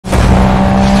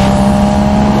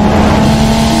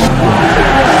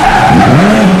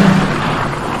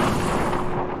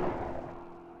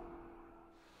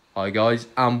Hi guys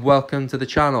and welcome to the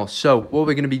channel. So what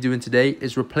we're going to be doing today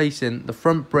is replacing the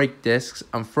front brake discs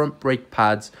and front brake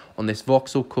pads on this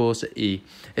Vauxhall Corsa E.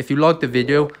 If you like the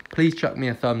video, please chuck me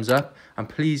a thumbs up and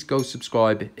please go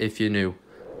subscribe if you're new.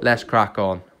 Let's crack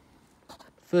on.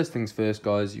 First things first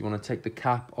guys, you want to take the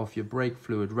cap off your brake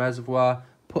fluid reservoir,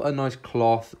 put a nice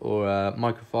cloth or a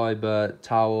microfiber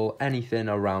towel, anything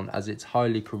around, as it's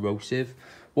highly corrosive.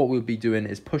 What we'll be doing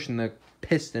is pushing the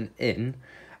piston in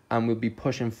and we'll be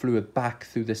pushing fluid back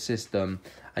through the system,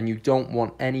 and you don't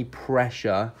want any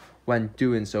pressure when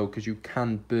doing so because you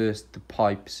can burst the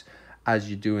pipes as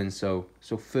you're doing so.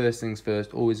 So first things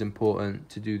first, always important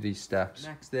to do these steps.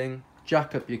 Next thing,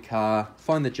 jack up your car,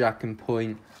 find the jacking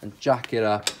point and jack it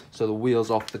up so the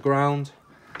wheel's off the ground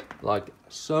like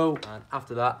so. And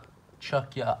after that,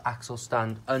 chuck your axle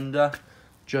stand under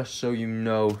just so you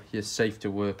know you're safe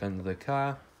to work under the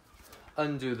car.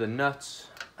 Undo the nuts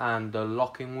and the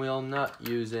locking wheel nut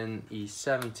using a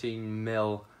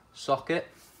 17mm socket.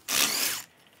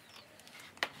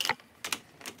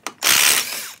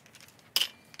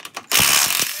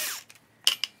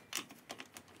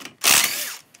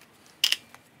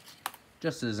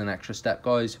 Just as an extra step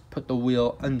guys, put the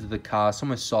wheel under the car,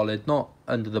 somewhere solid, not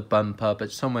under the bumper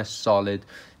but somewhere solid,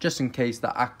 just in case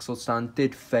the axle stand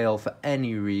did fail for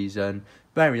any reason.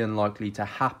 Very unlikely to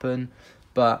happen,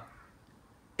 but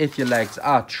if your legs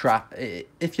are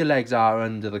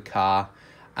under the car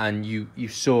and you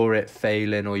saw it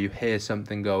failing or you hear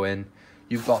something going,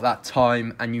 you've got that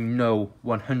time and you know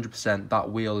 100%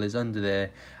 that wheel is under there.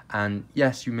 And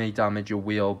yes, you may damage your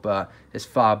wheel, but it's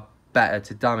far better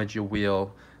to damage your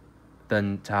wheel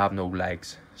than to have no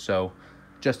legs. So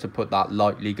just to put that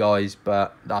lightly guys,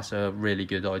 but that's a really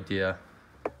good idea.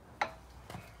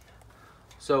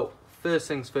 So first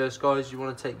things first guys, you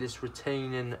want to take this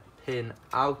retaining pin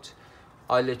out.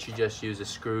 I literally just use a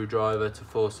screwdriver to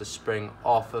force the spring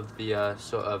off of the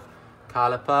sort of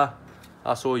caliper.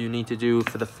 That's all you need to do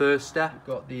for the first step. You've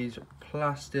got these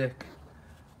plastic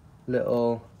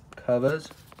little covers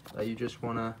that you just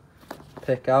want to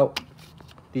pick out.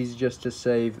 These are just to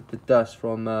save the dust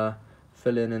from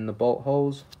filling in the bolt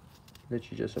holes.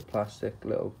 Literally just a plastic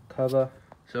little cover.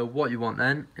 So what you want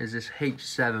then is this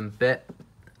H7 bit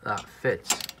that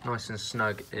fits nice and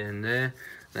snug in there.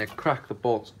 Then crack the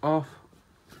bolts off,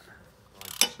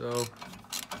 like so.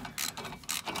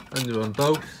 Undo them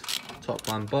both, top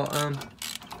and bottom.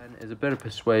 Then is a bit of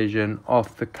persuasion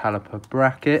off the caliper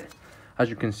bracket. As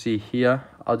you can see here,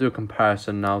 I'll do a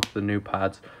comparison now to the new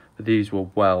pads, but these were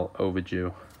well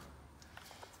overdue.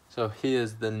 So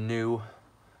here's the new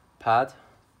pad,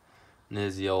 and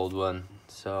here's the old one.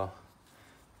 So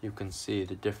you can see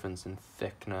the difference in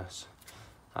thickness,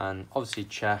 and obviously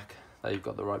check that you've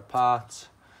got the right parts.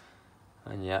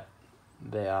 And yeah,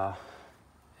 they are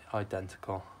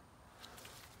identical.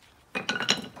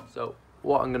 So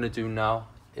what I'm going to do now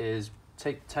is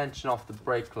take tension off the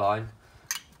brake line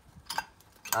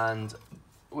and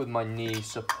with my knee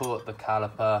support the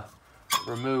caliper,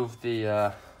 remove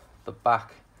the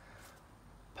back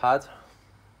pad.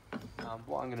 And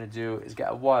what I'm going to do is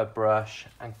get a wire brush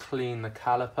and clean the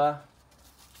caliper.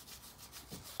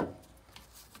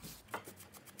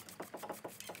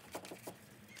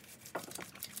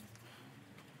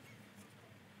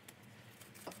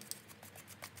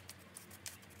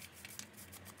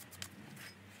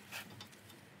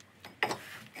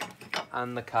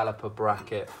 And the caliper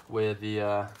bracket where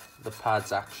the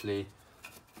pads actually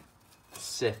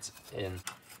sit in.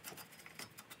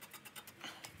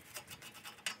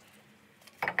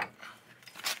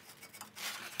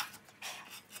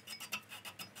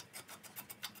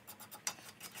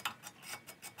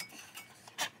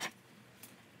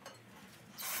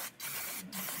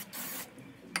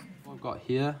 What I've got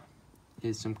here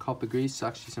is some copper grease,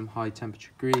 actually some high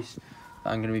temperature grease,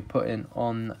 that I'm going to be putting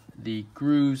on the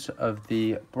grooves of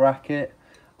the bracket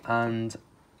and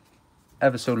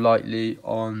ever so lightly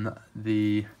on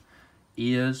the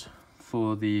ears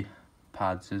for the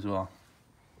pads as well.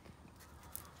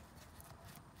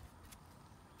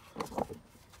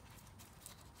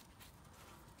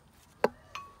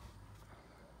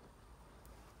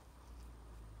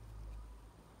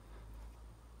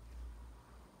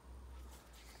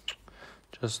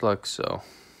 Just like so.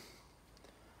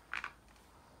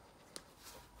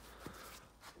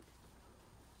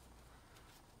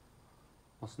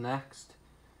 What's next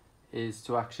is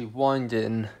to actually wind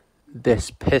in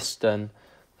this piston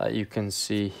that you can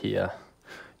see here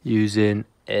using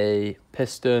a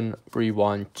piston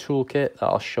rewind toolkit that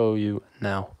I'll show you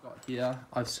now. Here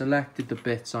I've selected the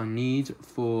bits I need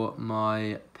for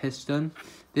my piston.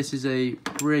 This is a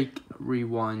brake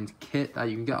rewind kit that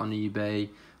you can get on eBay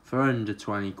for under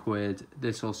 20 quid.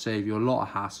 This will save you a lot of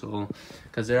hassle,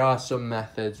 because there are some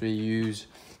methods where you use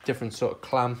different sort of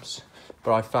clamps,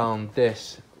 but I found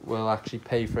this will actually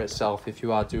pay for itself if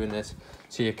you are doing this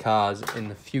to your cars in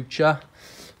the future.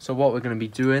 So what we're going to be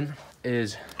doing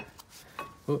is,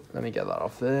 oh, let me get that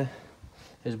off there,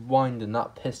 is winding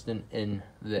that piston in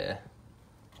there.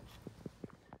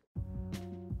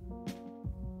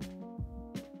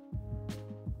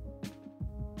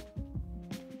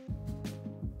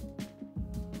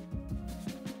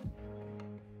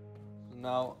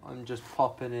 Now I'm just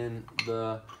popping in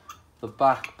the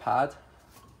back pad,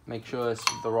 make sure it's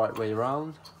the right way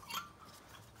around.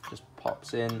 Just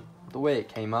pops in the way it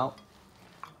came out,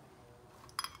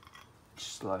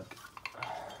 just like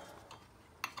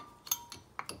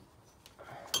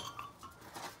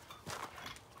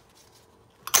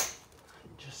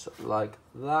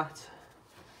that.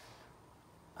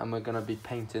 And we're going to be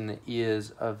painting the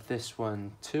ears of this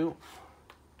one too.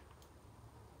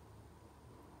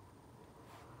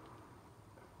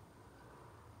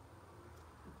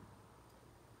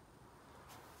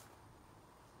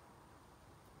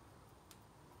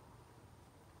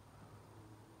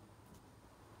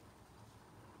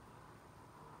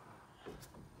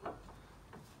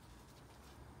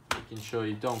 Making sure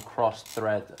you don't cross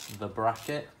thread the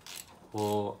bracket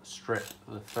or strip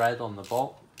the thread on the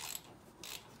bolt.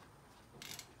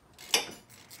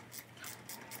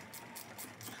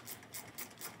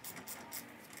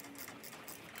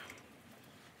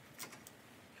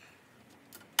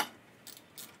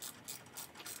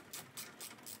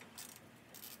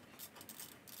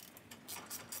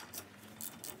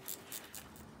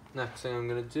 Next thing I'm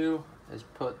going to do is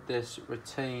put this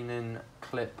retaining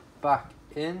clip back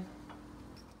in.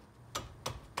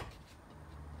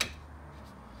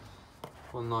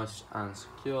 All nice and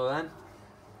secure then.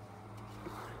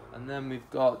 And then we've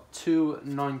got two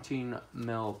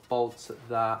 19mm bolts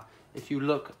that, if you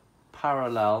look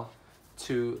parallel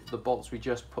to the bolts we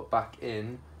just put back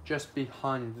in, just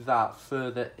behind that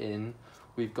further in,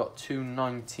 we've got two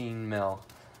 19mm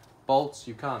bolts.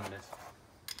 You can't miss.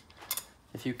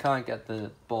 If you can't get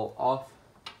the bolt off,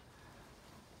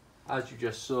 as you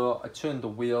just saw, I turned the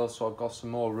wheel so I've got some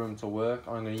more room to work.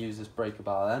 I'm going to use this breaker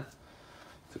bar then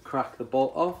to crack the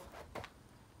bolt off.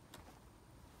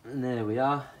 And there we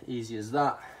are, easy as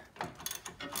that.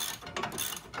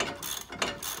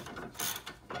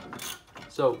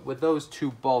 So with those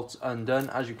two bolts undone,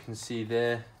 as you can see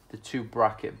there, the two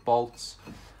bracket bolts,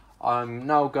 I'm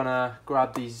now gonna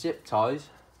grab these zip ties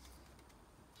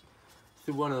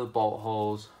through one of the bolt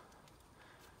holes.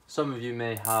 Some of you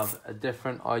may have a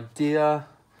different idea,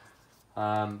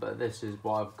 but this is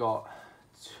what I've got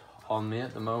on me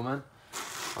at the moment.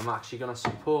 I'm actually going to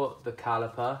support the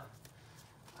caliper,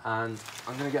 and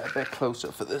I'm going to get a bit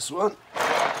closer for this one,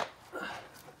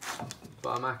 but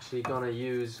I'm actually going to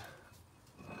use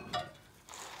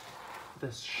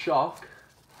this shock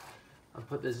and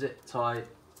put the zip tie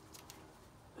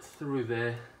through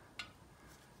there.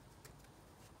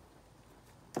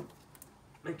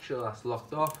 Make sure that's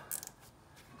locked off,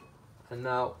 and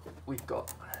now we've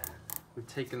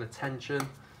taken the tension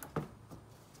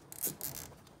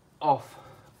off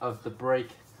of the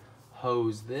brake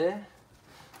hose there,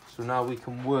 so now we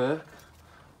can work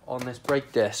on this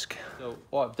brake disc. So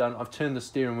what I've done, I've turned the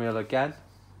steering wheel again,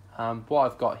 and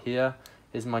what I've got here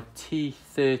is my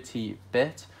T30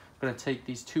 bit. I'm going to take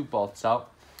these two bolts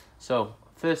out. So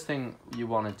first thing you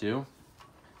want to do,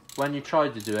 when you try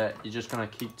to do it, you're just going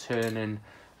to keep turning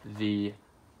the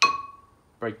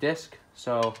brake disc.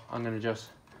 So I'm going to just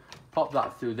pop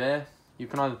that through there. You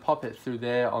can either pop it through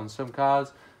there on some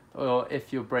cars, or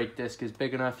if your brake disc is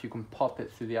big enough, you can pop it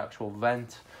through the actual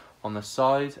vent on the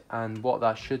side. And what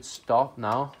that should stop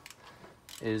now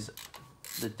is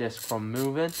the disc from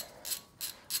moving.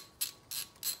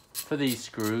 For these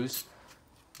screws,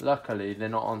 luckily they're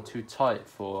not on too tight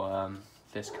for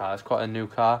this car. It's quite a new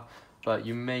car, but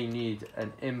you may need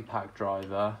an impact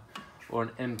driver or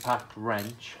an impact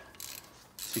wrench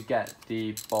to get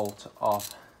the bolt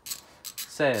off.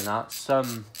 Saying that,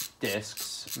 some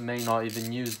discs may not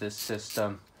even use this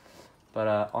system,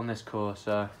 but on this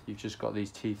Corsa you've just got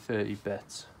these T30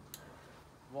 bits.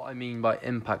 What I mean by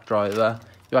impact driver,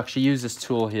 you actually use this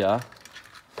tool here.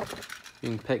 You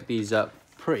can pick these up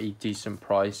pretty decent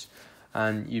price,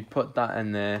 and you put that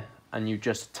in there and you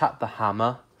just tap the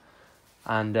hammer,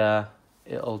 and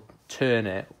it'll turn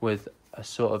it with a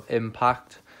sort of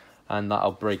impact, and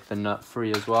that'll break the nut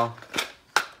free as well.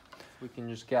 We can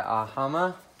just get our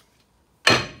hammer,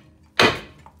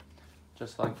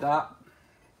 just like that.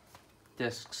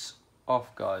 Discs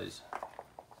off, guys.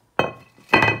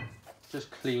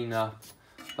 Just clean up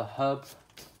the hub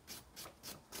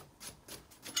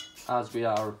as we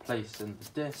are replacing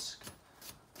the disc,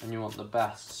 and you want the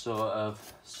best sort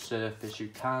of surface you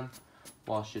can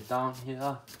whilst you're down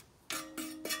here.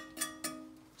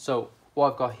 So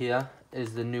what I've got here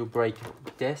is the new brake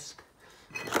disc.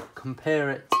 Compare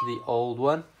it to the old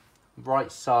one,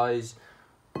 right size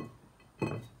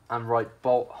and right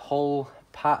bolt hole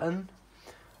pattern.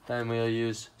 Then we'll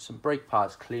use some brake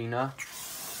parts cleaner.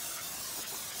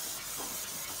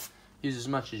 Use as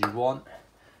much as you want,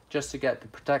 just to get the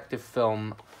protective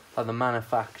film that the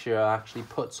manufacturer actually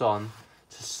puts on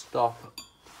to stop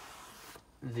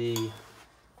the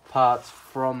parts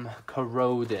from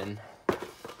corroding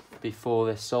before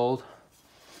they're sold.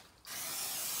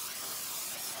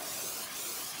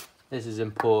 This is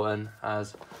important,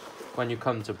 as when you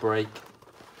come to brake,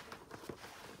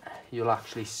 you'll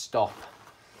actually stop.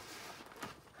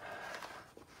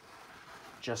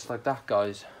 Just like that,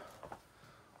 guys.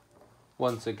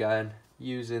 Once again,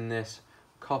 using this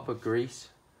copper grease,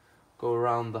 go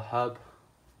around the hub,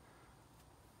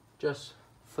 just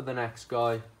for the next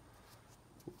guy.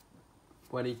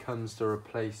 When he comes to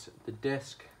replace the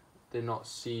disc, they're not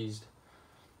seized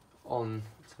on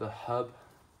to the hub,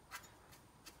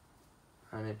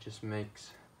 and it just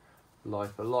makes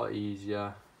life a lot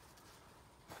easier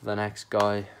for the next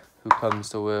guy who comes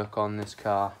to work on this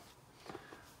car.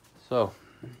 So,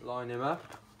 line him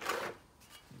up.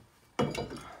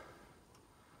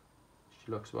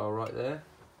 She looks about right there.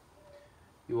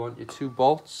 You want your 2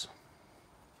 bolts.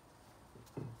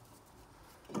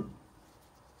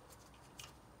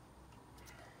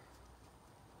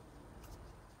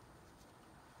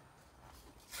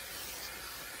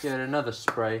 Give it another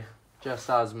spray, just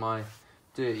as my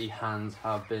dirty hands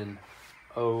have been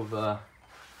over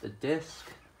the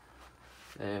disc.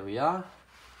 There we are.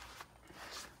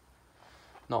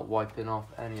 Not wiping off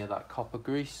any of that copper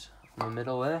grease in the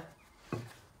middle there.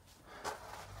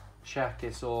 Check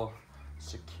it's all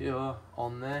secure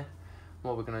on there.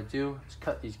 What we're going to do is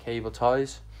cut these cable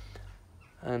ties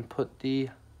and put the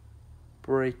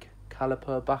brake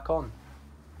caliper back on.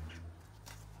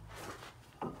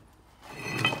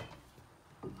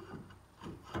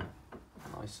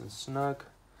 Nice and snug.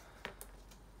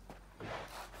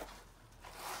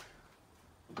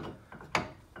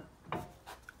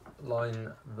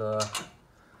 Line the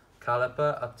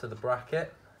caliper up to the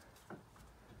bracket.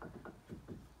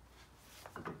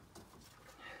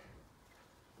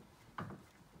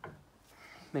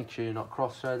 Make sure you're not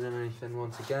cross-threading anything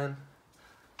once again.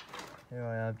 Here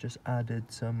I have just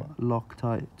added some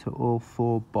Loctite to all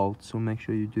 4 bolts, so make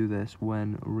sure you do this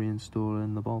when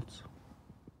reinstalling the bolts.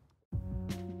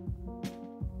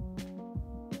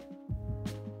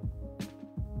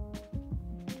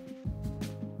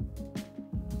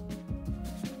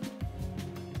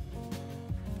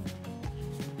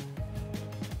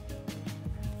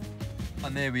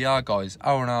 And there we are, guys,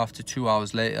 hour and a half to 2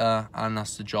 hours later, and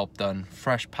that's the job done.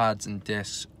 Fresh pads and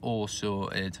discs all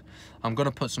sorted. I'm going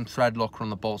to put some thread locker on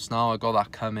the bolts now. I got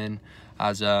that coming,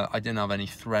 as I didn't have any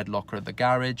thread locker at the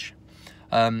garage.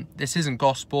 This isn't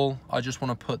gospel, I just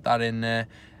want to put that in there.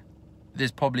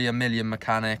 There's probably a million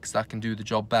mechanics that can do the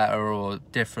job better or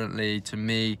differently to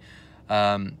me,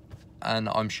 and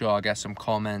I'm sure I'll get some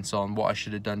comments on what I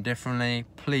should have done differently.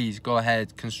 Please go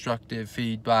ahead, constructive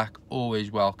feedback, always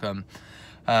welcome.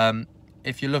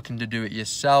 If you're looking to do it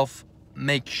yourself,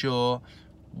 make sure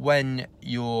when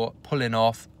you're pulling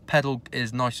off, pedal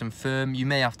is nice and firm. You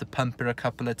may have to pump it a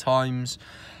couple of times,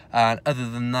 and other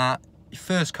than that,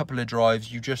 first couple of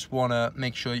drives, you just want to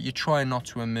make sure you try not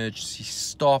to emergency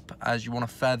stop, as you want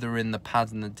to feather in the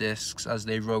pads and the discs as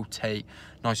they rotate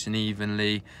nice and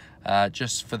evenly,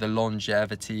 just for the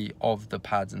longevity of the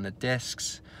pads and the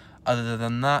discs. Other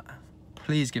than that,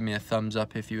 please give me a thumbs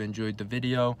up if you enjoyed the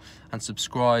video, and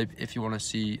subscribe if you want to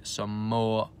see some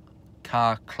more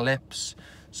car clips,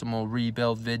 some more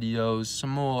rebuild videos,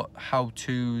 some more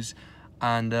how-tos,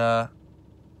 and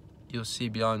you'll see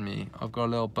behind me I've got a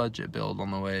little budget build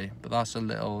on the way, but that's a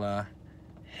little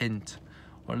hint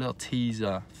or a little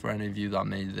teaser for any of you that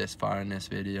made it this far in this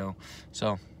video.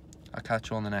 So I'll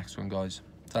catch you on the next one, guys.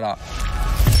 Ta-da.